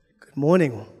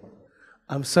Morning.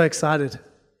 I'm so excited.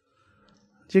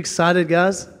 You excited,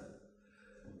 guys?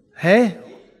 Hey?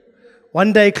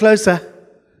 One day closer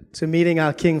to meeting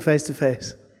our King face to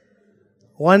face.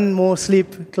 One more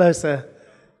sleep closer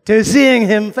to seeing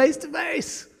Him face to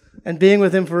face and being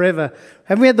with Him forever.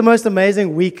 Haven't we had the most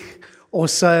amazing week or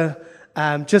so,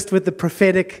 just with the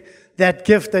prophetic, that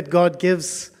gift that God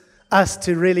gives us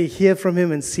to really hear from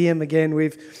Him and see Him again?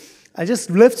 It just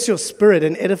lifts your spirit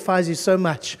and edifies you so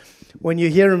much when you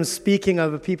hear Him speaking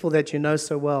over people that you know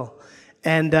so well.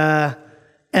 And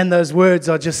those words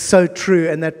are just so true,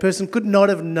 and that person could not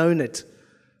have known it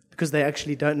because they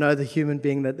actually don't know the human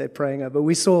being that they're praying over.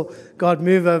 We saw God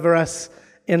move over us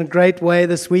in a great way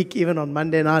this week, even on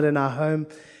Monday night in our home,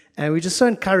 and we're just so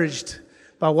encouraged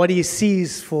by what He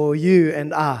sees for you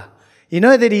and I. You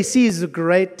know that He sees a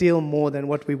great deal more than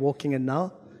what we're walking in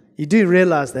now? You do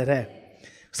realize that, eh?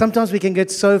 Sometimes we can get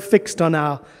so fixed on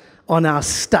our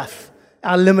stuff,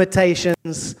 our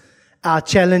limitations, our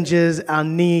challenges, our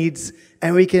needs,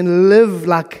 and we can live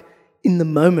like in the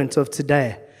moment of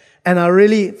today. And I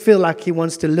really feel like He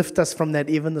wants to lift us from that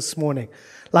even this morning.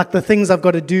 Like the things I've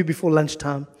got to do before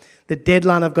lunchtime, the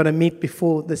deadline I've got to meet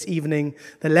before this evening,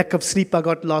 the lack of sleep I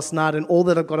got last night, and all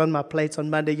that I've got on my plate on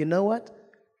Monday. You know what?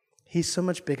 He's so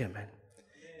much bigger, man.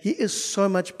 He is so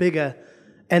much bigger.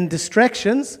 And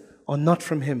distractions are not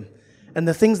from Him. And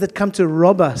the things that come to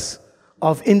rob us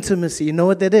of intimacy, you know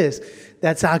what that is?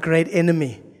 That's our great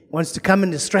enemy. He wants to come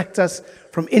and distract us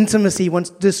from intimacy. He wants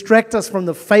to distract us from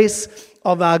the face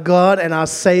of our God and our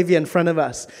Savior in front of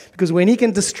us. Because when He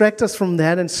can distract us from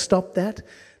that and stop that,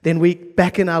 then we're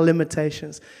back in our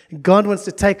limitations. God wants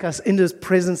to take us into His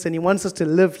presence, and He wants us to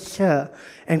live here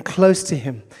and close to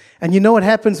Him. And you know what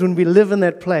happens when we live in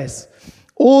that place?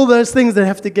 All those things that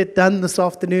have to get done this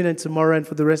afternoon and tomorrow and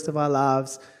for the rest of our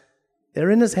lives, they're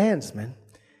in His hands, man.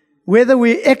 Whether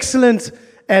we're excellent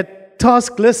at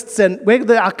task lists and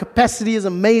whether our capacity is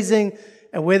amazing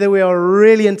and whether we are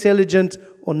really intelligent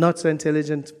or not so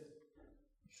intelligent,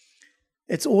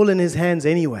 it's all in His hands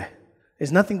anyway.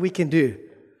 There's nothing we can do.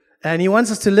 And He wants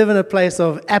us to live in a place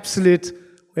of absolute,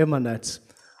 where are my notes?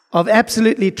 Of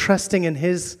absolutely trusting in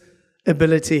His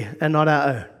ability and not our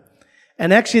own.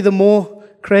 And actually, the more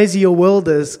crazy your world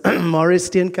is, Maurice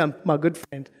Steenkamp, my good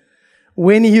friend,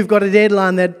 when you've got a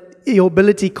deadline that your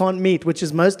ability can't meet, which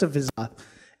is most of his life,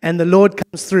 and the Lord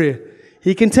comes through,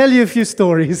 he can tell you a few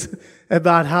stories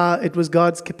about how it was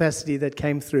God's capacity that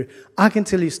came through. I can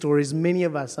tell you stories, many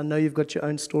of us. I know you've got your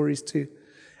own stories too.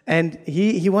 And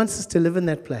He wants us to live in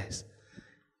that place.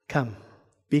 Come,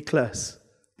 be close,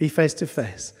 be face to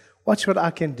face. Watch what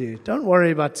I can do. Don't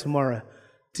worry about tomorrow.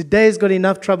 Today's got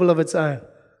enough trouble of its own.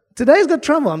 Today's got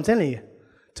trouble, I'm telling you.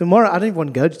 Tomorrow, I don't even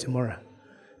want to go to tomorrow.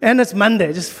 And it's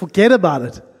Monday. Just forget about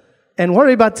it. And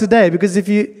worry about today. Because if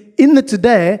you're in the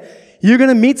today, you're going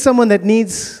to meet someone that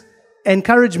needs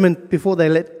encouragement before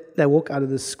they walk out of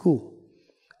this school.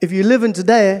 If you live in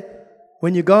today,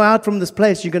 when you go out from this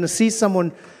place, you're going to see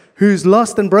someone who's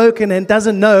lost and broken and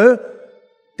doesn't know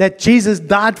that Jesus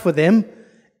died for them.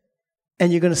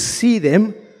 And you're going to see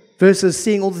them versus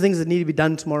seeing all the things that need to be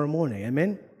done tomorrow morning.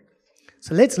 Amen?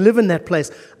 So let's live in that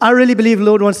place. I really believe the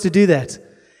Lord wants to do that.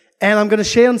 And I'm going to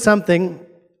share on something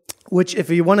which, if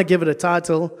you want to give it a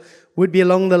title, would be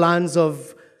along the lines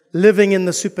of living in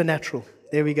the supernatural.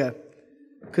 There we go.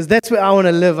 Because that's where I want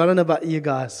to live. I don't know about you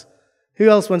guys. Who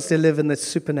else wants to live in the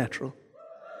supernatural?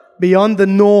 Beyond the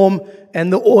norm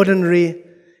and the ordinary.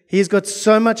 He's got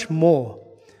so much more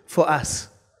for us.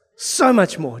 So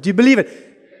much more. Do you believe it?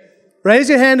 Raise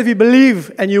your hand if you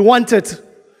believe and you want it.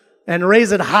 And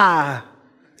raise it high.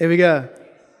 There we go.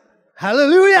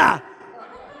 Hallelujah.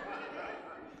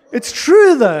 It's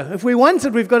true though. If we want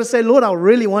it, we've got to say, Lord, I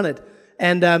really want it.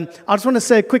 And I just want to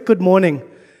say a quick good morning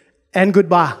and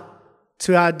goodbye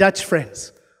to our Dutch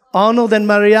friends. Arnold and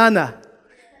Mariana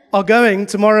are going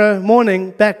tomorrow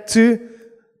morning back to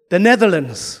the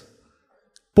Netherlands,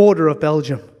 border of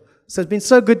Belgium. So it's been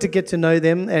so good to get to know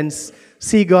them and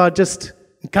see God just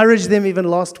encourage them even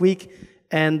last week.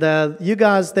 And you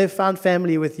guys, they've found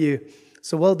family with you.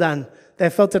 So well done. They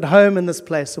felt at home in this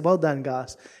place. So well done,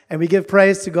 guys. And we give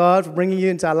praise to God for bringing you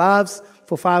into our lives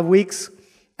for 5 weeks.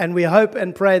 And we hope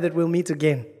and pray that we'll meet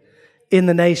again in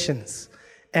the nations.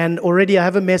 And already I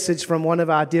have a message from one of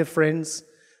our dear friends.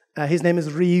 His name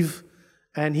is Reeve.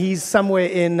 And he's somewhere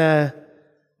in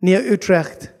near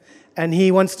Utrecht. And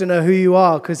he wants to know who you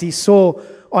are because he saw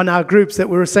on our groups that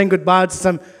we were saying goodbye to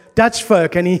some Dutch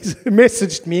folk. And he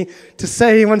messaged me to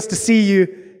say he wants to see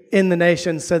you in the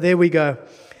nations. So there we go.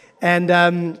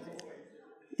 And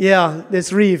yeah,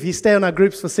 there's Reeve. He stayed on our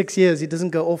groups for 6 years. He doesn't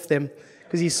go off them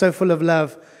because he's so full of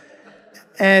love.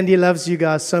 And he loves you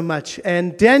guys so much.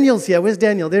 And Daniel's here. Where's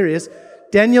Daniel? There he is.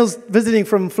 Daniel's visiting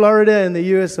from Florida in the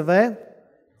US of A.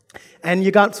 And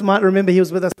you guys might remember he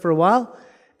was with us for a while.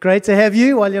 Great to have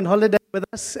you while you're on holiday with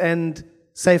us, and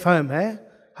safe home, hey?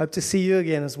 Hope to see you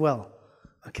again as well.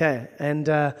 Okay, and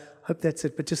hope that's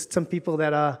it. But just some people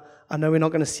that I know we're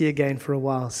not going to see again for a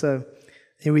while. So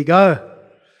here we go.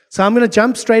 So I'm going to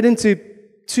jump straight into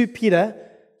 2 Peter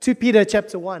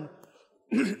chapter 1.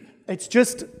 It's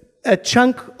just a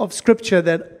chunk of scripture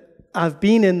that I've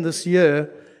been in this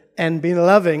year and been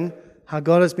loving how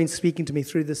God has been speaking to me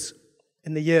through this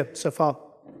in the year so far.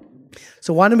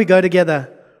 So why don't we go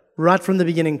together right from the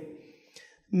beginning?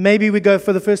 Maybe we go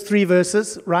for the first 3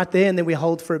 verses right there, and then we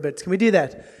hold for a bit. Can we do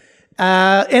that?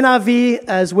 NIV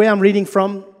is where I'm reading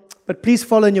from, but please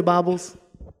follow in your Bibles,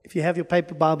 if you have your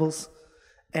paper Bibles,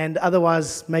 and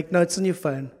otherwise make notes on your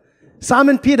phone.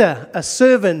 Simon Peter, a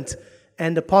servant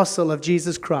and apostle of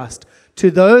Jesus Christ,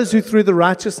 to those who through the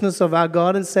righteousness of our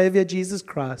God and Savior Jesus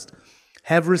Christ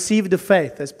have received a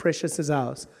faith as precious as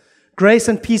ours. Grace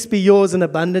and peace be yours in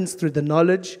abundance through the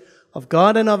knowledge of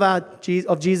God and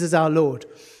of Jesus our Lord.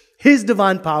 His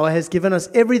divine power has given us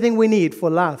everything we need for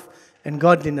life and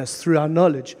godliness through our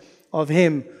knowledge of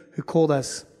Him who called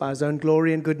us by His own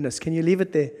glory and goodness. Can you leave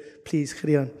it there, please,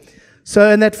 Gideon? So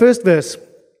in that first verse,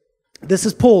 this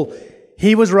is Paul.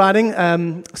 He was writing,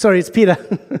 it's Peter.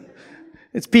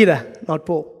 It's Peter, not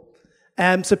Paul.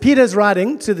 So Peter's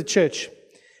writing to the church.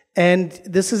 And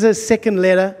this is his second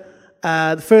letter.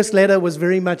 The first letter was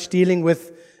very much dealing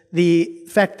with the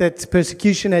fact that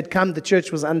persecution had come. The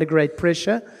church was under great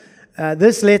pressure.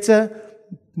 This letter,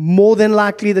 more than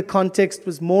likely, the context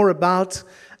was more about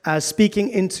speaking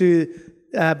into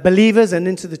believers and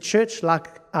into the church like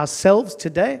ourselves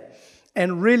today,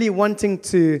 and really wanting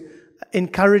to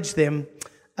encourage them,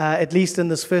 at least in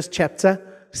this first chapter.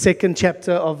 Second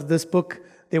chapter of this book,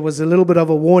 there was a little bit of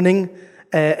a warning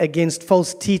against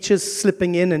false teachers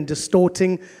slipping in and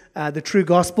distorting the true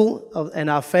gospel and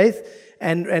our faith.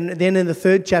 And then in the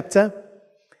third chapter,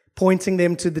 pointing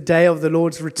them to the day of the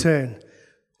Lord's return.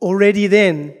 Already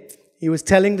then, he was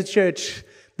telling the church,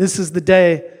 this is the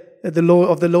day of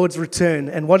the Lord's return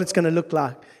and what it's going to look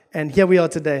like. And here we are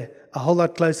today, a whole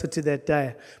lot closer to that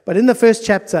day. But in the first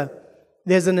chapter,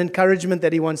 there's an encouragement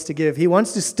that he wants to give. He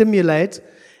wants to stimulate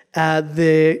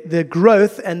the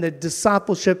growth and the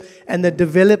discipleship and the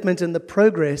development and the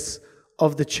progress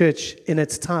of the church in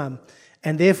its time.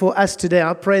 And therefore, us today,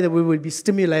 I pray that we would be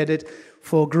stimulated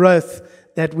for growth,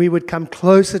 that we would come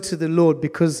closer to the Lord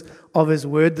because of His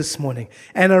word this morning.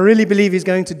 And I really believe He's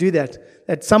going to do that.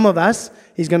 That some of us,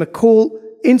 He's going to call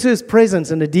into His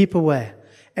presence in a deeper way.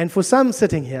 And for some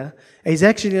sitting here, He's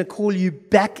actually going to call you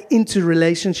back into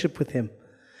relationship with Him.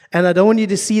 And I don't want you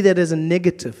to see that as a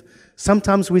negative.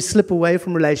 Sometimes we slip away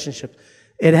from relationship.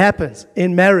 It happens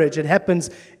in marriage. It happens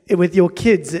with your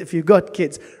kids, if you've got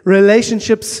kids.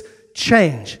 Relationships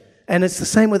change. And it's the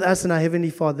same with us and our Heavenly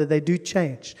Father. They do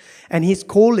change. And He's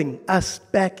calling us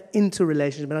back into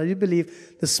relationship. And I do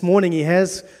believe this morning He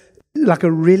has like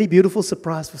a really beautiful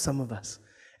surprise for some of us.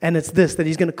 And it's this, that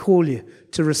He's going to call you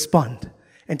to respond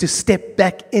and to step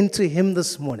back into Him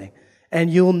this morning.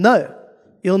 And you'll know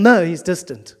He's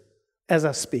distant as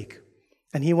I speak.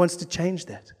 And He wants to change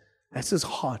that. That's His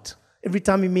heart. Every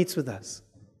time He meets with us,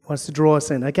 He wants to draw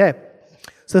us in. Okay.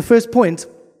 So the first point,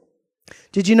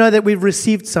 did you know that we've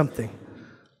received something?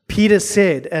 Peter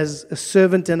said, as a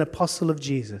servant and apostle of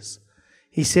Jesus,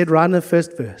 he said right in the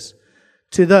first verse,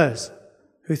 to those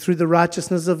who through the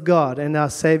righteousness of God and our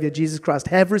Savior Jesus Christ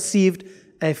have received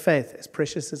a faith as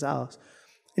precious as ours.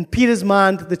 In Peter's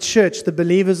mind, the church, the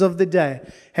believers of the day,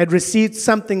 had received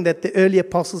something that the early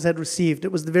apostles had received.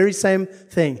 It was the very same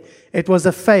thing. It was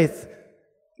a faith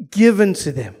given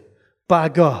to them by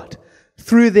God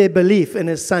through their belief in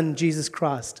His Son, Jesus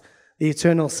Christ, the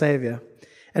eternal Savior.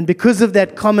 And because of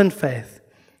that common faith,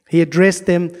 He addressed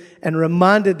them and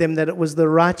reminded them that it was the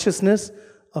righteousness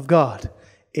of God.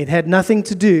 It had nothing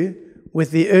to do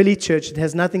with the early church. It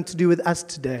has nothing to do with us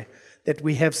today, that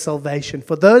we have salvation.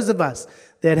 For those of us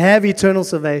that have eternal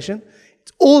salvation,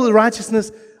 it's all the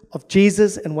righteousness of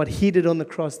Jesus and what He did on the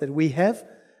cross that we have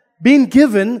been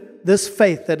given this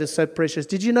faith that is so precious.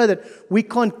 Did you know that we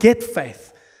can't get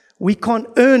faith? We can't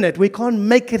earn it. We can't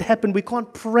make it happen. We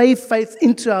can't pray faith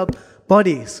into our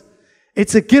bodies.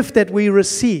 It's a gift that we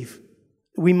receive.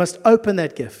 We must open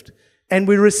that gift. And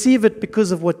we receive it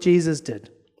because of what Jesus did.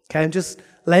 Okay, I'm just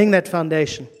laying that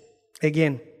foundation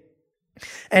again.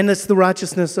 And it's the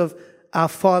righteousness of our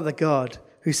Father God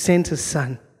who sent His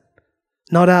Son,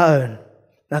 not our own.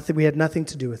 We had nothing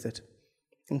to do with it.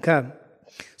 Okay.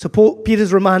 So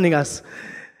Peter's reminding us,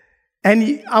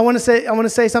 And I want to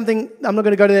say something. I'm not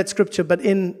going to go to that scripture, but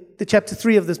in the chapter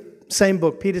 3 of this same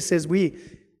book, Peter says,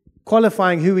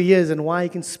 qualifying who he is and why he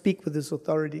can speak with this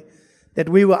authority, that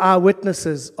we were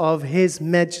eyewitnesses of his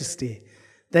majesty.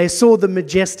 They saw the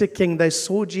majestic king. They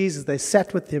saw Jesus. They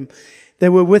sat with him. They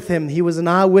were with him. He was an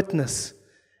eyewitness.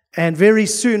 And very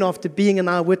soon after being an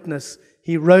eyewitness,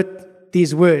 he wrote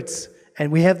these words.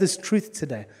 And we have this truth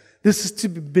today. This is to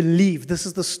be believed. This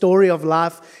is the story of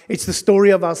life. It's the story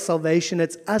of our salvation.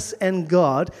 It's us and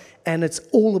God, and it's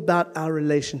all about our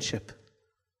relationship.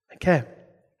 Okay.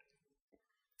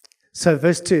 So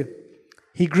verse 2,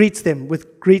 he greets them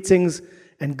with greetings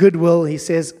and goodwill. He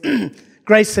says,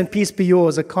 grace and peace be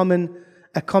yours, a common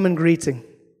greeting.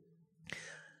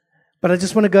 But I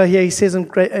just want to go here. He says,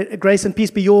 grace and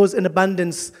peace be yours in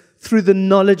abundance through the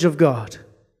knowledge of God.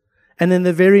 And in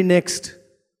the very next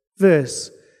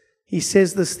verse, he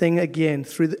says this thing again,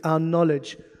 through our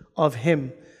knowledge of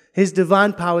him. His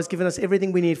divine power has given us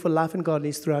everything we need for life and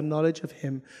godliness through our knowledge of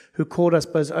him who called us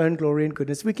by his own glory and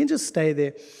goodness. We can just stay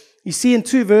there. You see in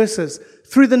 2 verses,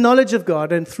 through the knowledge of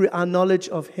God and through our knowledge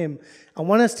of him. I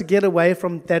want us to get away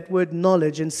from that word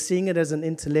knowledge and seeing it as an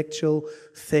intellectual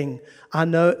thing. I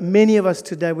know many of us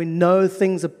today, we know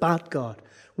things about God.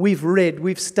 We've read,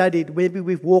 we've studied, maybe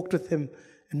we've walked with him,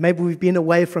 and maybe we've been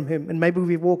away from him, and maybe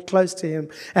we've walked close to him,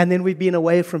 and then we've been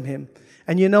away from him.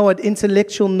 And you know what?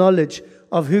 Intellectual knowledge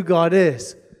of who God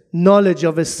is, knowledge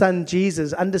of his son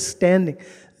Jesus, understanding,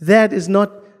 that is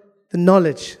not the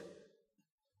knowledge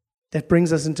that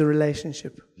brings us into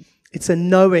relationship. It's a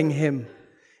knowing him.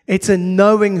 It's a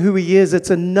knowing who he is. It's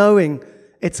a knowing.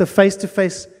 It's a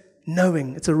face-to-face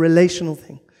knowing. It's a relational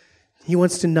thing. He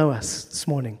wants to know us this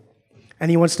morning.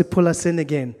 And he wants to pull us in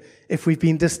again if we've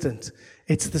been distant.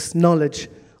 It's this knowledge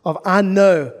of, I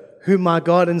know who my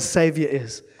God and Savior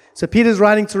is. So Peter's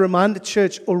writing to remind the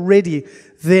church already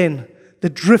then, the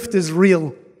drift is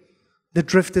real. The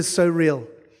drift is so real.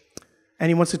 And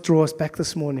he wants to draw us back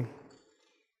this morning.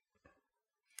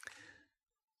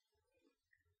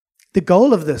 The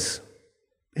goal of this,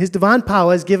 his divine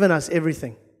power has given us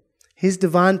everything. His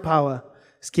divine power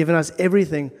has given us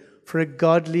everything for a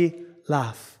godly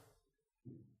life.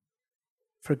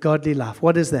 For a godly life.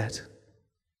 What is that?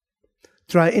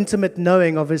 Through our intimate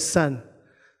knowing of his Son.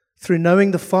 Through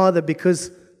knowing the Father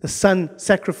because the Son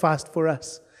sacrificed for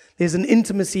us. There's an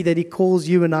intimacy that he calls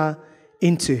you and I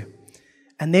into.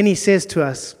 And then he says to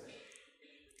us,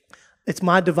 it's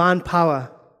my divine power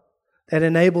that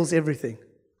enables everything.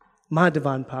 My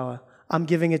divine power. I'm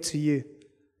giving it to you.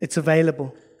 It's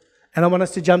available. And I want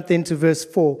us to jump into verse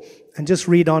 4 and just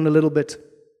read on a little bit.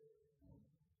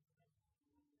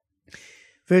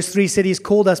 Verse 3 said he's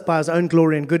called us by his own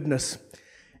glory and goodness.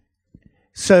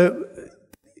 So,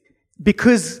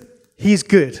 because he's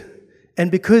good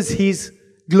and because he's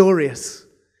glorious,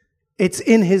 it's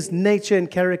in his nature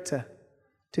and character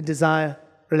to desire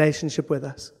relationship with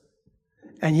us.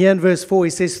 And here in verse 4 he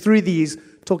says, through these,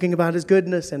 talking about his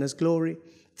goodness and his glory,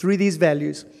 through these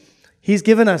values, he's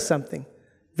given us something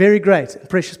very great and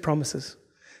precious promises.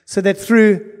 So that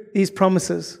through these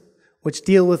promises, which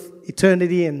deal with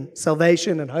eternity and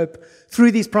salvation and hope,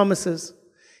 through these promises,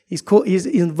 he's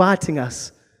inviting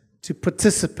us to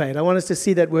participate. I want us to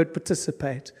see that word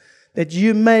participate. That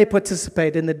you may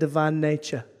participate in the divine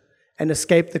nature and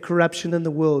escape the corruption in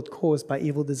the world caused by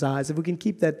evil desires. If we can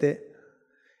keep that there.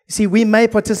 You see, we may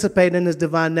participate in his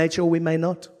divine nature or we may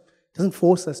not. He doesn't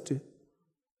force us to.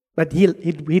 But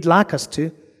he'd like us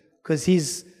to because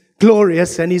he's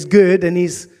glorious and he's good and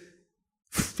his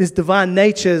divine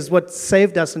nature is what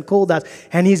saved us and called us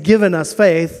and he's given us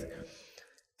faith.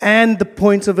 And the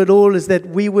point of it all is that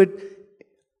we would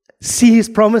see his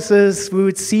promises, we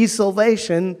would see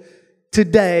salvation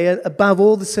today above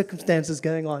all the circumstances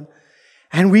going on.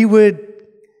 And we would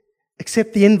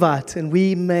accept the invite and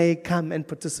we may come and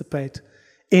participate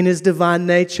in his divine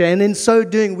nature. And in so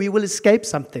doing, we will escape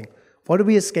something. What are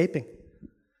we escaping?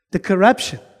 The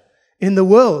corruption in the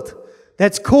world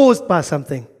that's caused by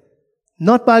something.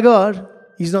 Not by God.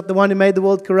 He's not the one who made the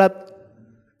world corrupt.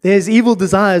 There's evil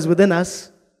desires within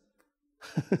us.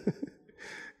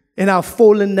 In our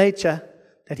fallen nature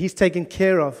that he's taken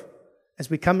care of as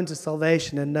we come into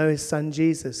salvation and know his son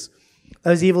Jesus.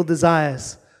 Those evil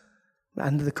desires are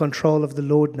under the control of the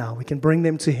Lord now. We can bring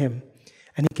them to him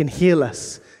and he can heal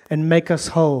us and make us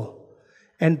whole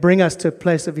and bring us to a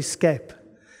place of escape.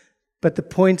 But the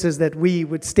point is that we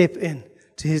would step in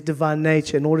to his divine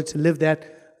nature in order to live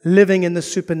that. Living in the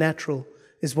supernatural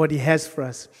is what he has for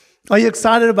us. Are you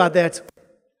excited about that?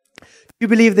 Do you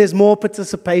believe there's more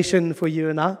participation for you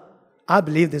and I? I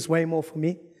believe there's way more for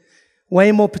me.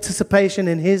 Way more participation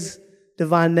in his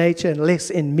divine nature and less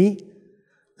in me.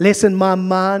 less in my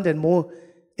mind and more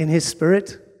in His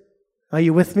Spirit. Are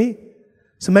you with me?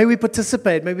 So may we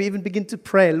participate. May we even begin to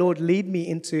pray, Lord, lead me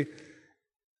into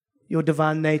your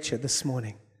divine nature this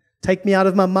morning. Take me out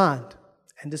of my mind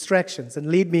and distractions and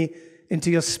lead me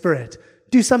into your Spirit.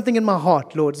 Do something in my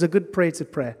heart, Lord. It's a good prayer to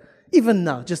pray. Even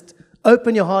now, just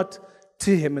open your heart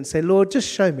to Him and say, Lord, just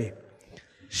show me.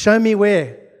 Show me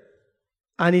where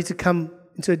I need to come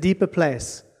into a deeper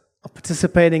place of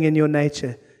participating in your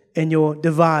nature, in your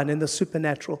divine, in the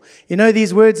supernatural. You know,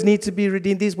 these words need to be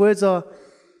redeemed. These are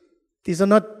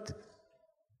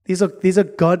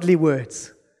godly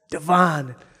words.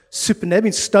 Divine, supernatural. They've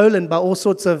been stolen by all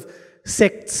sorts of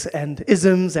sects and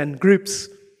isms and groups.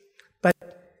 But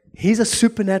He's a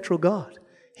supernatural God.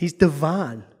 He's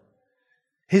divine.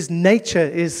 His nature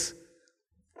is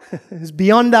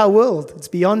beyond our world. It's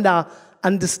beyond our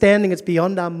understanding. It's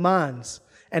beyond our minds.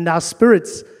 And our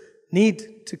spirits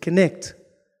need to connect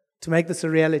to make this a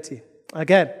reality.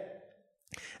 Okay.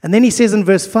 And then he says in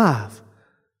verse 5,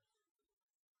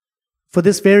 for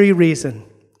this very reason,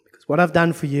 because what I've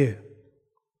done for you,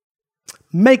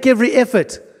 make every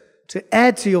effort to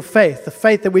add to your faith, the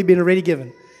faith that we've been already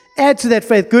given. Add to that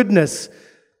faith goodness,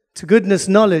 to goodness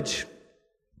knowledge,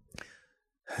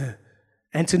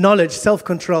 and to knowledge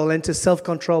self-control, and to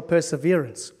self-control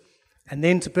perseverance. And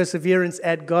then to perseverance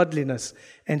add godliness,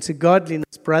 and to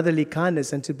godliness brotherly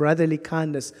kindness, and to brotherly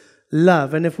kindness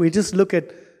love. And if we just look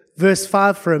at verse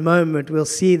 5 for a moment, we'll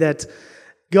see that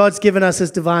God's given us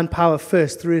His divine power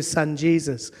first through His Son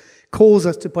Jesus, calls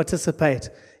us to participate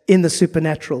in the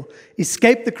supernatural,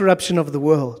 escape the corruption of the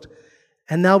world.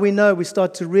 And now we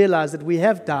start to realize that we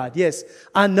have died. Yes,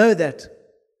 I know that.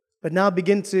 But now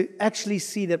begin to actually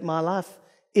see that my life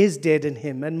is dead in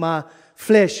Him, and my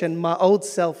flesh and my old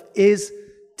self is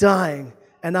dying,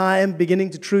 and I am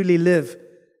beginning to truly live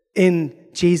in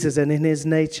Jesus and in His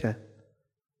nature.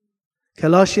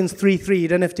 Colossians 3:3, you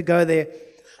don't have to go there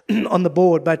on the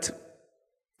board, but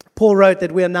Paul wrote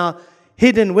that we are now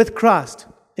hidden with Christ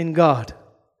in God,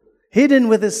 hidden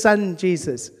with His Son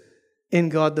Jesus in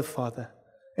God the Father.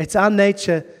 It's our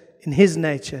nature in His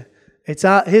nature. It's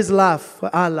His life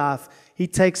for our life. He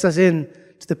takes us in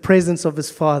to the presence of His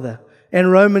Father. In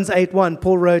Romans 8:1,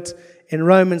 Paul wrote in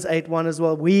Romans 8:1 as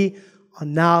well, we are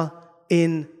now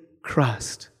in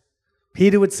Christ.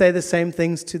 Peter would say the same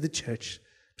things to the church.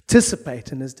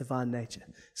 Participate in His divine nature.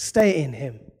 Stay in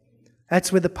Him.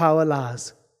 That's where the power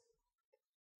lies.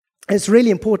 It's really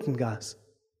important, guys.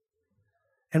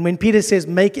 And when Peter says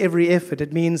make every effort,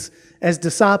 it means as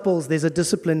disciples, there's a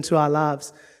discipline to our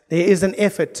lives. There is an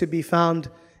effort to be found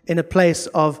in a place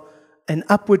of an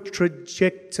upward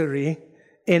trajectory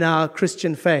in our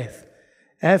Christian faith.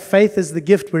 Our faith is the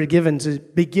gift we're given to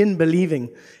begin believing.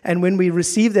 And when we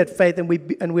receive that faith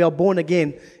and we are born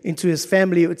again into His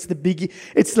family,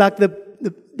 it's like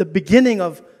the beginning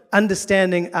of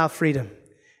understanding our freedom.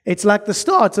 It's like the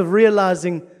start of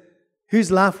realizing whose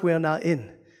life we are now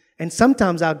in. And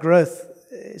sometimes our growth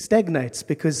stagnates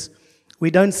because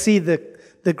we don't see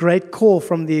the great call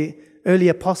from the early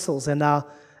apostles and our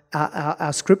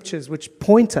scriptures which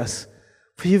point us.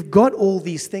 For you've got all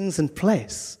these things in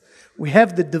place. We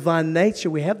have the divine nature.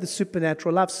 We have the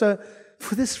supernatural life. So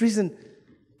for this reason,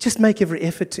 just make every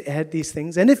effort to add these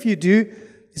things. And if you do,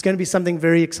 there's going to be something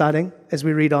very exciting as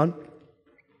we read on.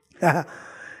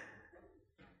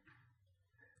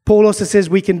 Paul also says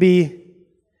we can be,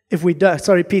 if we do,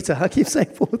 sorry, Peter, I keep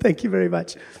saying Paul, thank you very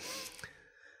much.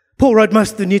 Paul wrote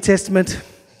most of the New Testament.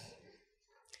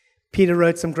 Peter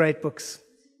wrote some great books.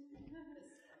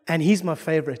 And he's my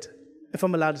favorite, if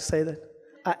I'm allowed to say that.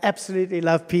 I absolutely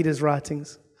love Peter's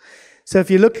writings. So if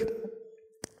you look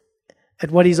at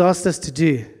what he's asked us to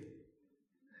do,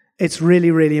 it's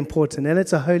really, really important. And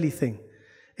it's a holy thing.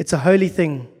 It's a holy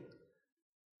thing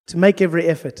to make every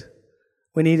effort.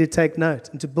 We need to take note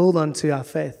and to build onto our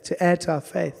faith, to add to our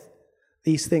faith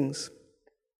these things.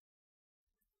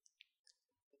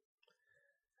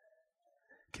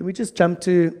 Can we just jump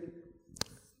to,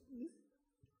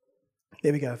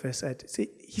 there we go, verse 8. See,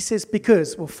 he says,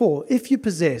 if you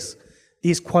possess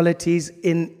these qualities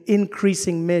in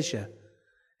increasing measure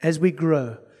as we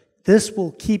grow, this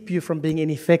will keep you from being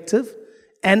ineffective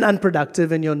and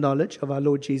unproductive in your knowledge of our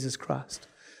Lord Jesus Christ.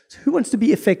 So who wants to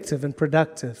be effective and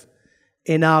productive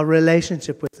in our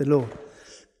relationship with the Lord?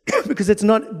 Because it's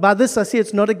not, by this I see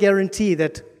it's not a guarantee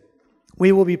that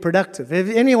we will be productive. Have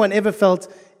anyone ever felt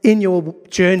in your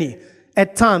journey,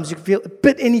 at times you feel a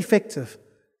bit ineffective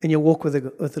in your walk with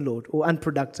the Lord, or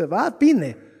unproductive? I've been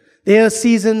there. There are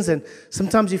seasons, and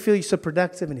sometimes you feel you're so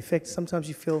productive and effective. Sometimes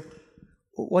you feel,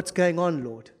 what's going on,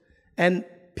 Lord? And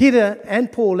Peter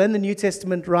and Paul and the New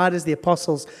Testament writers, the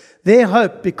apostles, their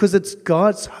hope, because it's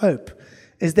God's hope,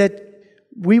 is that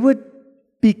we would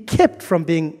be kept from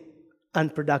being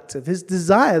unproductive. His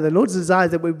desire, the Lord's desire,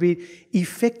 is that we be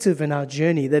effective in our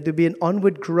journey, that there be an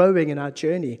onward growing in our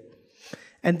journey.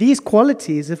 And these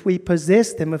qualities, if we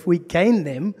possess them, if we gain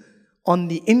them on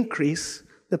the increase,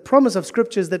 the promise of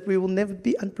Scripture is that we will never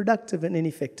be unproductive and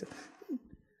ineffective.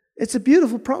 It's a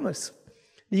beautiful promise.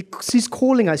 He's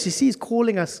calling us. You see, He's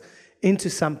calling us into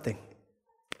something.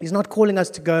 He's not calling us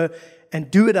to go and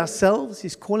do it ourselves.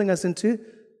 He's calling us into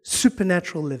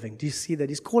supernatural living. Do you see that?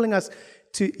 He's calling us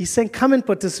to, He's saying, come and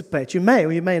participate. You may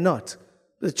or you may not.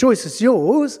 The choice is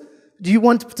yours. Do you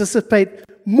want to participate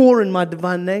more in my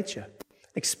divine nature?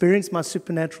 Experience my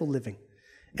supernatural living.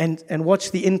 And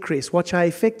watch the increase. Watch how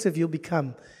effective you'll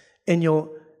become in your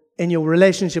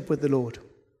relationship with the Lord.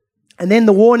 And then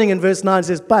the warning in verse 9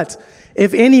 says, but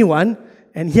if anyone,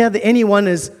 and here the anyone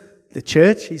is the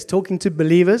church, he's talking to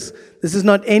believers. This is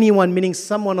not anyone, meaning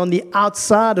someone on the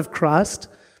outside of Christ,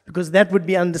 because that would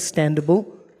be understandable,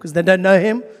 because they don't know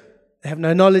Him, they have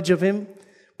no knowledge of Him.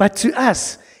 But to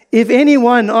us, if any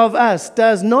one of us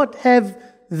does not have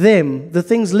them, the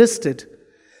things listed,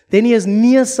 then he is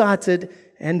nearsighted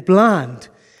and blind,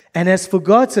 and has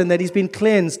forgotten that he's been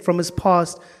cleansed from his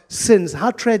past sins.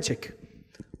 How tragic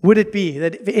would it be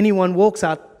that if anyone walks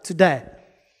out today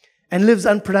and lives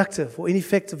unproductive or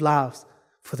ineffective lives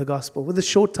for the gospel, with the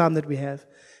short time that we have?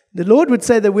 The Lord would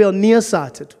say that we are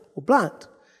nearsighted or blind,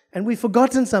 and we've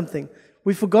forgotten something.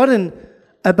 We've forgotten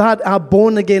about our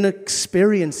born-again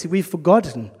experience. We've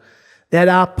forgotten that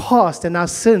our past and our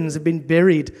sins have been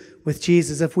buried with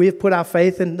Jesus. If we have put our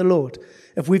faith in the Lord,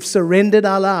 if we've surrendered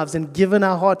our lives and given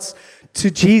our hearts to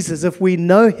Jesus, if we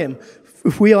know Him,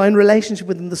 if we are in relationship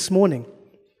with Him this morning,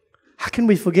 how can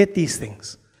we forget these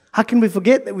things? How can we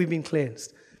forget that we've been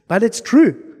cleansed? But it's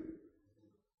true.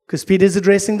 Because Peter's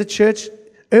addressing the church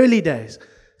early days,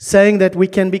 saying that we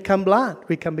can become blind,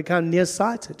 we can become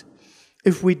nearsighted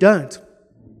if we don't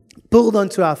build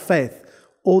onto our faith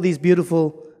all these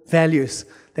beautiful values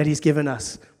that He's given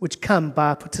us, which come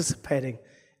by participating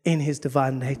in His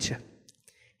divine nature.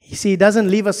 You see, He doesn't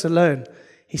leave us alone.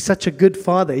 He's such a good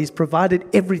Father. He's provided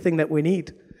everything that we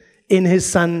need in His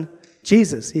Son,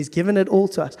 Jesus. He's given it all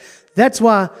to us. That's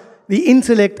why the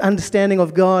intellect understanding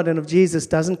of God and of Jesus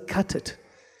doesn't cut it.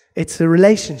 It's a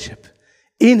relationship.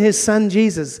 In His Son,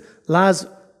 Jesus, lies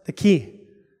the key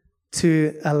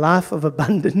to a life of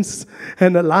abundance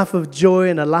and a life of joy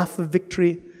and a life of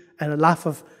victory and a life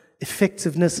of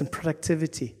effectiveness and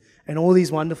productivity and all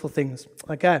these wonderful things.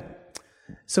 Okay,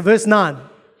 so verse 9,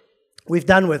 we've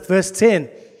done with. Verse 10,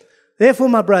 therefore,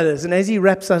 my brothers, and as he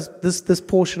wraps us this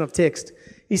portion of text,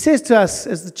 he says to us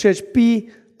as the church, be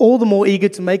all the more eager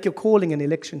to make your calling and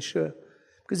election sure.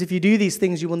 Because if you do these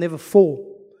things, you will never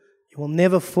fall. You will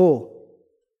never fall.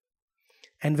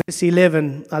 And verse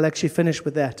 11, I'll actually finish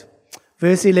with that.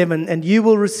 Verse 11, and you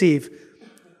will receive,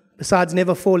 besides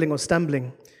never falling or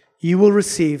stumbling, you will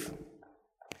receive,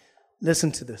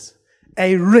 listen to this,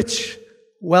 a rich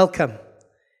welcome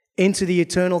into the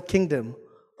eternal kingdom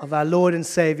of our Lord and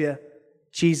Savior,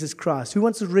 Jesus Christ. Who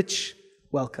wants a rich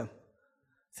welcome?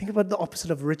 Think about the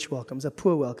opposite of rich welcome. It's a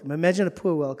poor welcome. Imagine a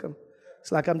poor welcome.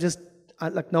 It's like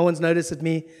like no one's noticed at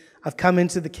me. I've come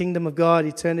into the kingdom of God,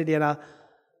 eternity, and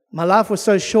my life was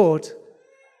so short,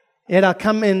 yet I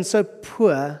come in so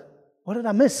poor. What did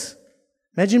I miss?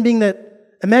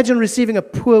 Imagine receiving a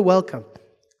poor welcome.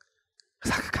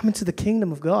 It's like I come into the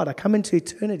kingdom of God. I come into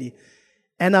eternity,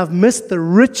 and I've missed the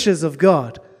riches of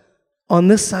God on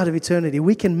this side of eternity.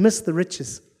 We can miss the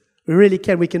riches. We really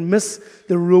can. We can miss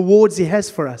the rewards He has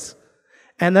for us.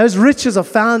 And those riches are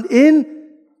found in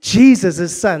Jesus,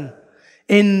 His Son,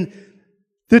 in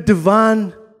the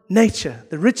divine nature.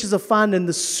 The riches are found in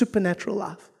the supernatural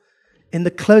life, in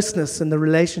the closeness and the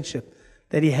relationship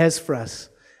that He has for us.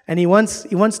 And He wants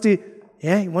to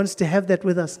have that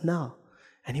with us now.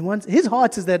 And His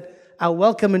heart is that our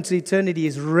welcome into eternity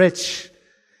is rich,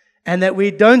 and that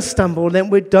we don't stumble, that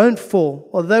we don't fall,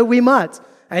 although we might.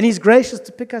 And He's gracious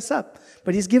to pick us up.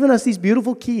 But He's given us these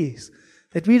beautiful keys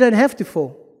that we don't have to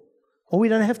fall, or we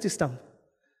don't have to stumble.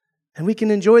 And we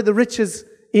can enjoy the riches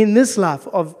in this life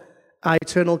of our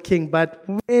eternal King. But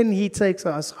when He takes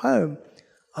us home,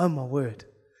 oh my word,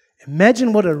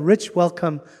 imagine what a rich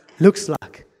welcome looks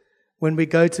like when we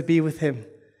go to be with Him.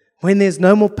 When there's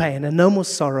no more pain and no more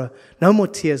sorrow, no more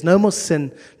tears, no more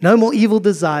sin, no more evil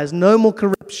desires, no more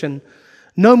corruption,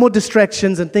 no more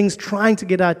distractions and things trying to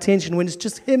get our attention, when it's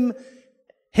just Him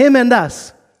and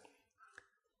us.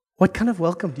 What kind of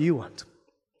welcome do you want?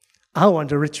 I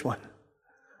want a rich one.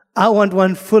 I want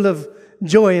one full of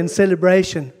joy and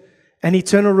celebration and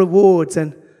eternal rewards.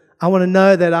 And I want to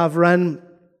know that I've run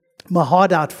my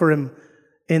heart out for Him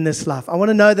in this life. I want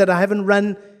to know that I haven't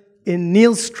run in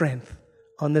Neil's strength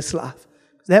on this life.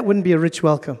 That wouldn't be a rich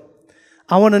welcome.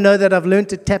 I want to know that I've learned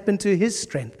to tap into His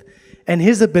strength and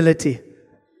His ability.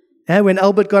 And when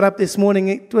Albert got up this morning,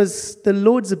 it was the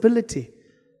Lord's ability,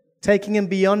 taking him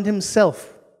beyond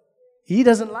himself. He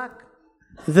doesn't like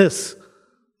this,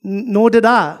 nor did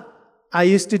I. I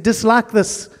used to dislike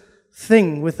this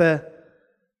thing with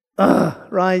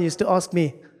Ryan used to ask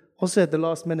me, also at the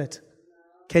last minute,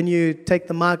 can you take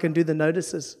the mic and do the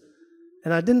notices?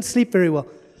 And I didn't sleep very well.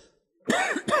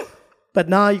 But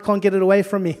now you can't get it away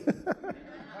from me.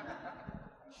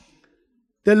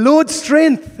 The Lord's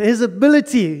strength, His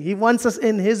ability, He wants us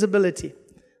in His ability,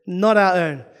 not our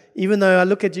own. Even though I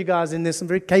look at you guys and there's some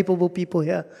very capable people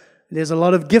here, there's a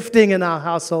lot of gifting in our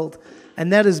household,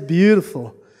 and that is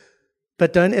beautiful.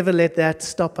 But don't ever let that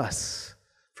stop us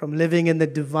from living in the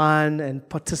divine and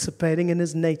participating in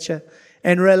His nature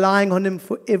and relying on Him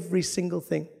for every single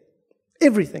thing.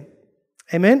 Everything.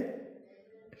 Amen?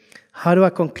 How do I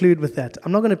conclude with that?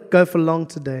 I'm not going to go for long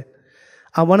today.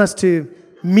 I want us to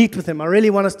meet with Him. I really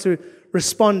want us to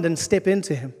respond and step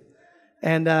into Him.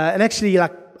 And actually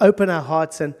open our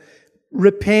hearts and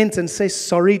repent and say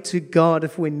sorry to God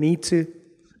if we need to.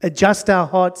 Adjust our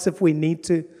hearts if we need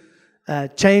to.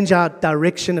 Change our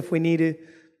direction if we need to.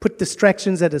 Put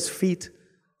distractions at His feet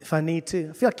if I need to.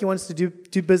 I feel like He wants to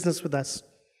do business with us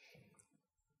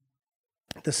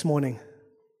this morning.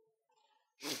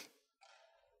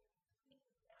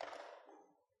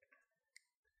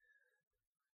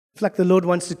 I feel like the Lord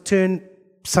wants to turn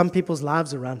some people's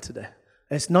lives around today.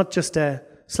 It's not just a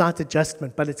slight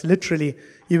adjustment, but it's literally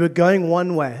you were going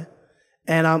one way,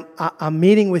 and I'm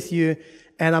meeting with you,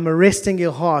 and I'm arresting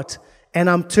your heart, and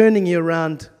I'm turning you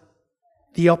around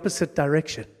the opposite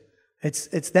direction.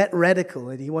 It's that radical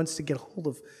that He wants to get hold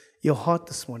of your heart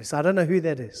this morning. So I don't know who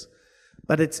that is,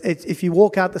 but it's if you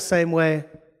walk out the same way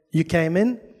you came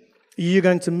in, you're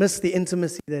going to miss the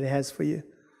intimacy that He has for you.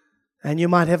 And you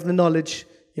might have the knowledge,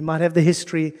 you might have the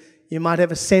history, you might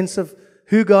have a sense of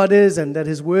who God is and that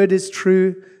His word is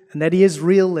true and that He is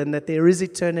real and that there is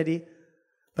eternity.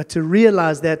 But to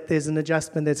realize that there's an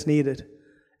adjustment that's needed.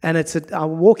 And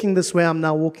I'm walking this way, I'm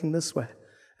now walking this way.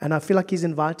 And I feel like He's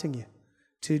inviting you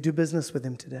to do business with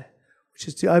Him today, which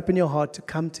is to open your heart to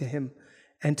come to Him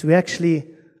and to actually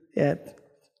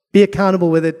be accountable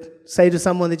with it. Say to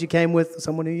someone that you came with, or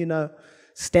someone who you know,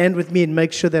 stand with me and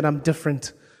make sure that I'm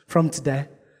different from today.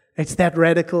 It's that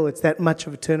radical, it's that much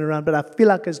of a turnaround. But I feel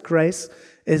like His grace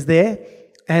is there,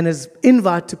 and His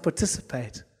invite to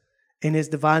participate in His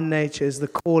divine nature is the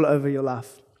call over your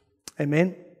life.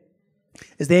 Amen?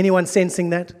 Is there anyone sensing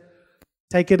that?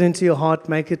 Take it into your heart,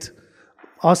 make it,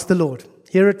 ask the Lord.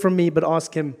 Hear it from me, but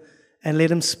ask Him and let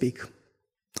Him speak.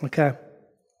 Okay.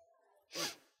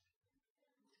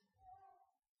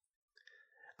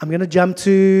 I'm going to jump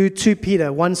to 2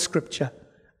 Peter, one scripture.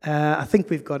 I think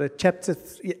we've got it. Chapter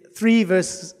 3,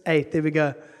 verse 8. There we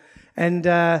go. And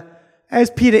as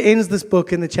Peter ends this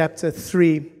book in the chapter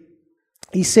 3,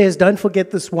 he says, don't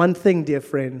forget this one thing, dear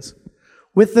friends.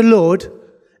 With the Lord,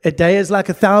 a day is like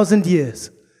 1,000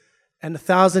 years, and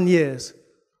 1,000 years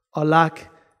are like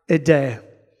a day.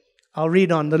 I'll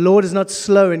read on. The Lord is not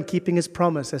slow in keeping His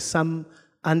promise, as some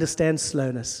understand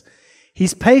slowness.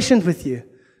 He's patient with you,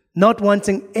 not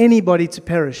wanting anybody to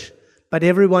perish, but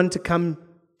everyone to come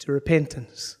to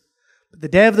repentance. But the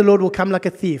day of the Lord will come like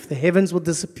a thief. The heavens will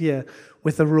disappear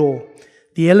with a roar.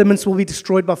 The elements will be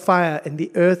destroyed by fire, and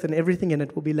the earth and everything in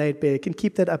it will be laid bare. Can you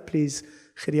keep that up, please,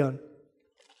 Gideon?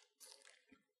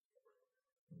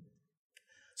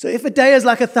 So if a day is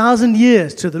like 1,000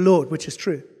 years to the Lord, which is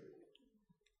true,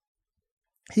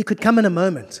 He could come in a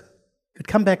moment. He could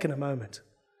come back in a moment.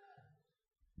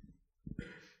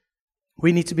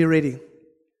 We need to be ready.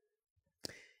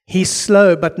 He's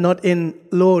slow, but not in,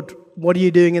 Lord, what are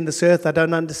you doing in this earth? I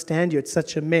don't understand you. It's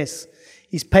such a mess.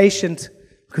 He's patient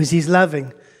because He's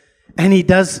loving. And He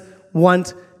does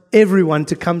want everyone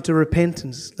to come to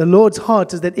repentance. The Lord's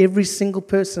heart is that every single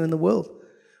person in the world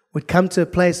would come to a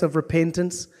place of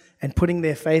repentance and putting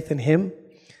their faith in Him.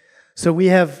 So we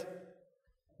have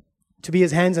to be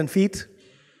His hands and feet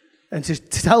and to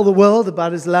tell the world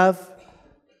about His love,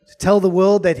 to tell the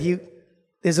world that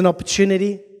there's an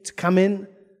opportunity to come in,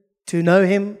 to know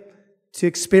Him, to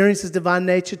experience His divine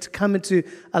nature, to come into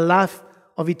a life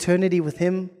of eternity with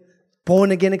Him,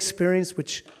 born-again experience,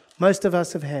 which most of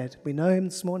us have had. We know Him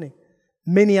this morning.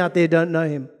 Many out there don't know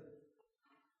Him.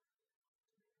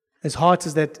 His heart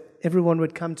is that everyone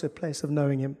would come to a place of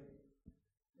knowing Him.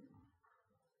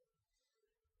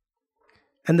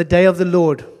 And the day of the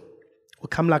Lord will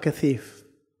come like a thief.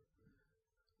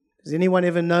 Has anyone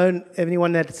ever known,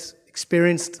 anyone that's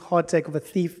experienced heartache of a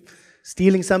thief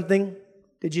stealing something?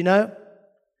 Did you know?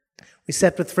 We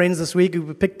sat with friends this week who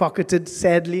were pickpocketed,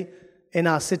 sadly, in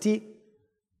our city.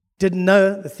 Didn't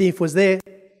know the thief was there.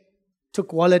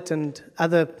 Took wallet and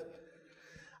other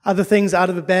things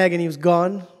out of the bag and he was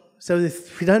gone. So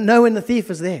if we don't know when the thief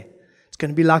is there, it's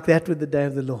going to be like that with the day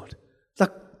of the Lord. It's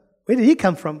like, where did he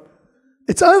come from?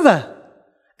 It's over.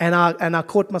 And I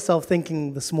caught myself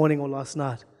thinking this morning or last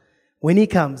night, when he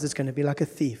comes, it's going to be like a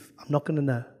thief. I'm not going to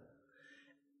know.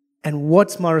 And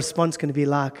what's my response going to be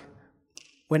like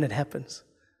when it happens?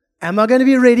 Am I going to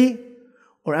be ready?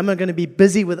 Or am I going to be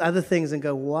busy with other things and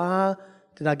go, why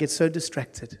did I get so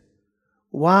distracted?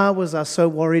 Why was I so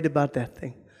worried about that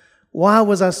thing? Why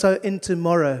was I so in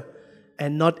tomorrow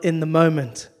and not in the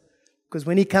moment? Because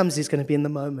when he comes, he's going to be in the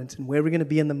moment. And where are we going to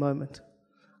be in the moment?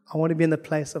 I want to be in the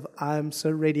place of I'm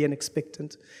so ready and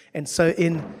expectant and so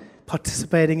in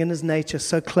participating in his nature,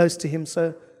 so close to him,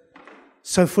 so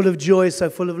full of joy, so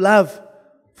full of love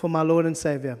for my Lord and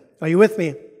Savior. Are you with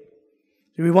me?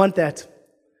 Do we want that?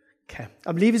 Okay.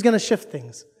 I believe he's going to shift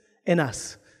things in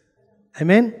us.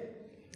 Amen?